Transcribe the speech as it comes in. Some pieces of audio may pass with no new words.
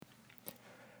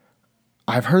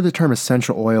I've heard the term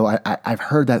essential oil. I've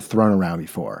heard that thrown around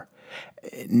before.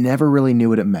 Never really knew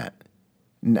what it meant.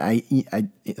 I kind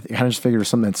of just figured it was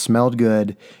something that smelled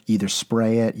good. You either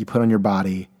spray it, you put on your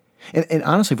body. And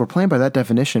honestly, if we're playing by that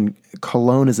definition,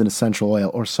 cologne is an essential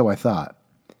oil, or so I thought.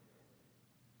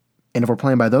 And if we're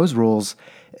playing by those rules,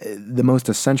 the most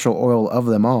essential oil of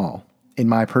them all, in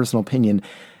my personal opinion,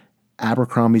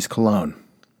 Abercrombie's cologne.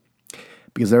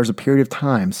 Because there was a period of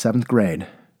time, 7th grade,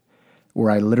 where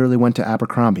I literally went to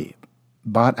Abercrombie,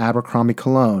 bought Abercrombie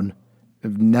cologne.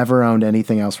 I've never owned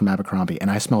anything else from Abercrombie, and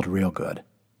I smelled real good.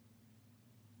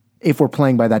 If we're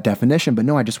playing by that definition, but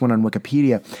no, I just went on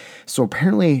Wikipedia. So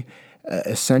apparently,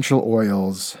 essential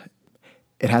oils,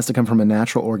 it has to come from a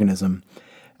natural organism,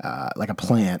 like a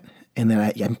plant. And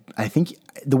then I think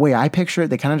the way I picture it,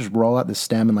 they kind of just roll out the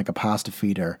stem in like a pasta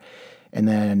feeder, and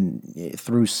then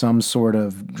through some sort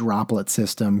of droplet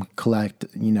system, collect,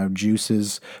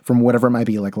 juices from whatever it might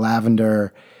be, like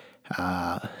lavender.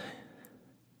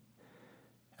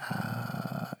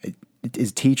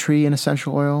 Is tea tree an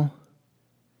essential oil?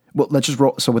 Well, let's just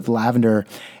roll. So with lavender,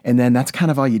 and then that's kind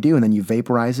of all you do, and then you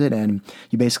vaporize it, and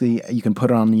you can put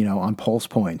it on, on pulse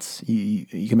points.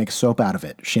 You can make soap out of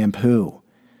it, shampoo,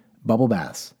 bubble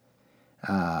baths.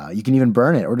 You can even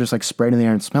burn it or just like spray it in the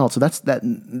air and smell it. So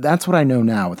that's what I know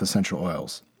now with essential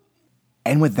oils.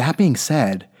 And with that being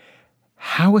said,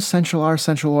 how essential are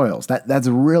essential oils? That's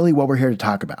really what we're here to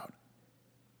talk about.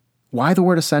 Why the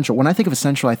word essential? When I think of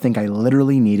essential, I think I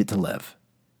literally need it to live.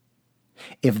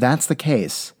 If that's the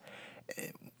case,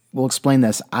 we'll explain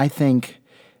this. I think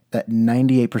that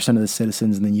 98% of the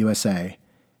citizens in the USA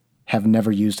have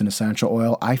never used an essential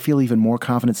oil. I feel even more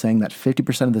confident saying that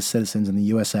 50% of the citizens in the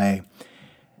USA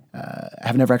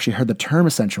have never actually heard the term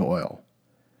essential oil.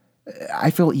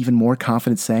 I feel even more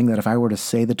confident saying that if I were to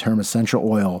say the term essential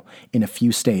oil in a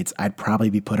few states, I'd probably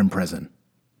be put in prison.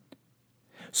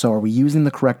 So are we using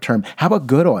the correct term? How about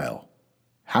good oil?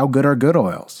 How good are good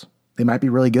oils? They might be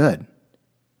really good.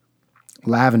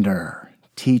 Lavender,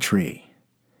 tea tree.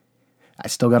 I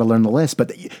still got to learn the list, but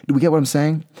do we get what I'm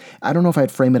saying? I don't know if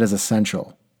I'd frame it as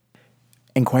essential.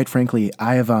 And quite frankly,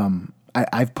 I've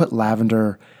put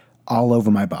lavender all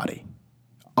over my body.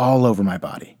 All over my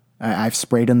body. I've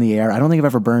sprayed in the air. I don't think I've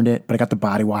ever burned it, but I got the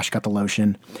body wash, got the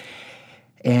lotion.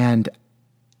 And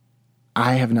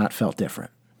I have not felt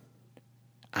different.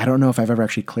 I don't know if I've ever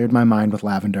actually cleared my mind with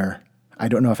lavender. I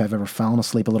don't know if I've ever fallen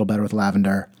asleep a little better with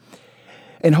lavender.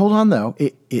 And hold on, though.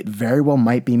 It very well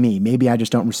might be me. Maybe I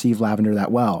just don't receive lavender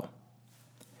that well.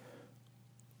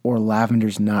 Or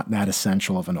lavender's not that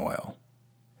essential of an oil.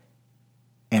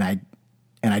 And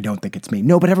I don't think it's me.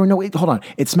 No, but wait, hold on.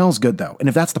 It smells good, though. And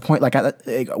if that's the point,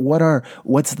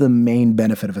 what's the main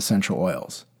benefit of essential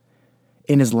oils?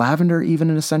 And is lavender even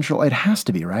an essential? It has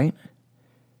to be, right?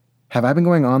 Have I been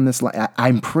going on this?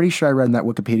 I'm pretty sure I read in that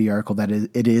Wikipedia article that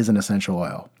it is an essential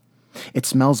oil. It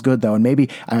smells good, though, and maybe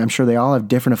I'm sure they all have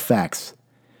different effects.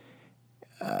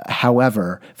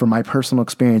 However, from my personal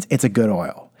experience, it's a good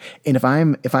oil. And if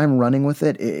I'm running with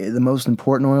it, the most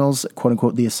important oils, quote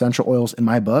unquote, the essential oils in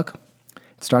my book,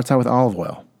 it starts out with olive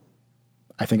oil.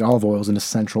 I think olive oil is an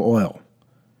essential oil.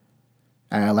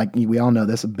 We all know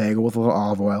this, a bagel with a little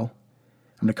olive oil.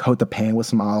 I'm going to coat the pan with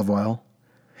some olive oil.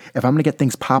 If I'm going to get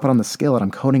things popping on the skillet, I'm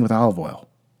coating with olive oil.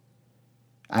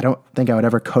 I don't think I would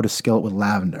ever coat a skillet with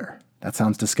lavender. That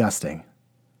sounds disgusting.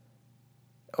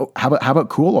 Oh, how about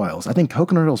cool oils? I think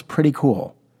coconut oil is pretty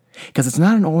cool because it's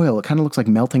not an oil. It kind of looks like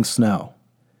melting snow,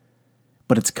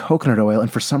 but it's coconut oil.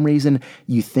 And for some reason,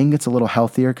 you think it's a little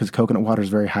healthier because coconut water is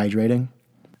very hydrating.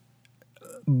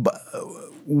 But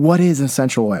what is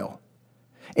essential oil?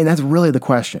 And that's really the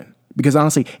question. Because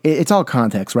honestly, it's all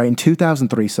context, right? In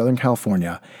 2003, Southern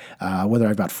California, whether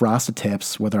I've got frosted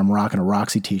tips, whether I'm rocking a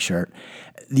Roxy t-shirt,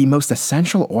 the most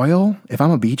essential oil, if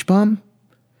I'm a beach bum,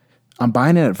 I'm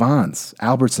buying it at Vons,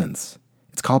 Albertsons.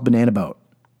 It's called Banana Boat.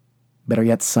 Better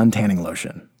yet, suntanning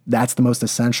lotion. That's the most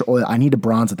essential oil. I need to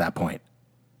bronze at that point.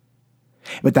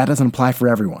 But that doesn't apply for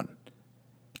everyone.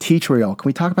 Tea tree oil, can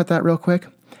we talk about that real quick?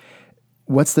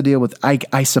 What's the deal with,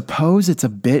 I suppose it's a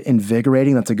bit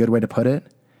invigorating. That's a good way to put it.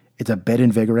 It's a bit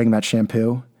invigorating, that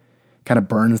shampoo. Kind of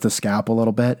burns the scalp a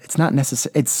little bit. It's not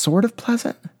necessary. It's sort of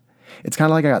pleasant. It's kind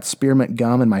of like I got spearmint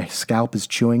gum and my scalp is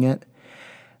chewing it.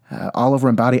 All over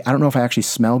my body. I don't know if I actually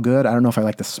smell good. I don't know if I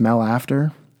like the smell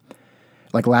after.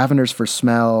 Like lavender's for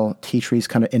smell, tea trees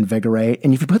kind of invigorate.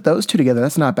 And if you put those two together,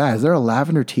 that's not bad. Is there a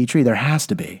lavender tea tree? There has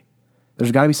to be.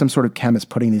 There's got to be some sort of chemist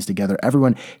putting these together.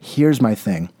 Everyone, here's my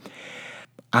thing.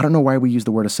 I don't know why we use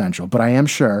the word essential, but I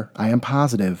am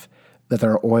positive that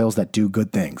there are oils that do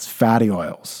good things, fatty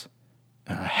oils,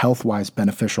 health-wise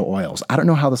beneficial oils. I don't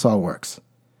know how this all works.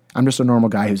 I'm just a normal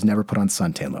guy who's never put on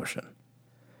suntan lotion.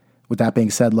 With that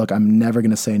being said, look, I'm never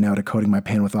going to say no to coating my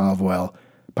pan with olive oil,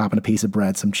 popping a piece of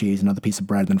bread, some cheese, another piece of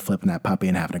bread, and then flipping that puppy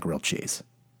and having a grilled cheese.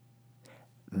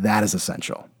 That is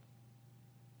essential.